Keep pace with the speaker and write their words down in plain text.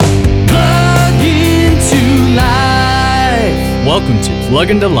Welcome to Plug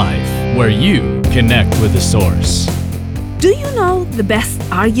into Life, where you connect with the source. Do you know the best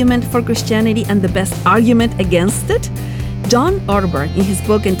argument for Christianity and the best argument against it? John Ortberg, in his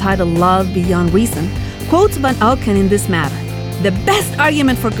book entitled Love Beyond Reason, quotes Van Auken in this matter. The best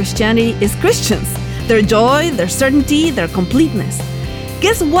argument for Christianity is Christians, their joy, their certainty, their completeness.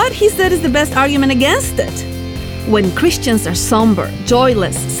 Guess what he said is the best argument against it? When Christians are somber,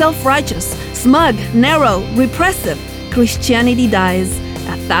 joyless, self-righteous, smug, narrow, repressive, Christianity dies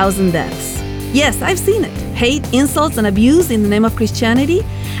 1,000 deaths. Yes, I've seen it. Hate, insults, and abuse in the name of Christianity.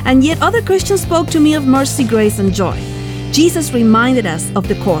 And yet other Christians spoke to me of mercy, grace, and joy. Jesus reminded us of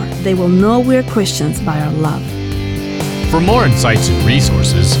the core. They will know we're Christians by our love. For more insights and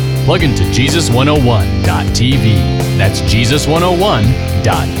resources, plug into Jesus101.tv. That's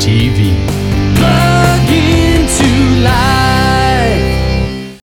Jesus101.tv.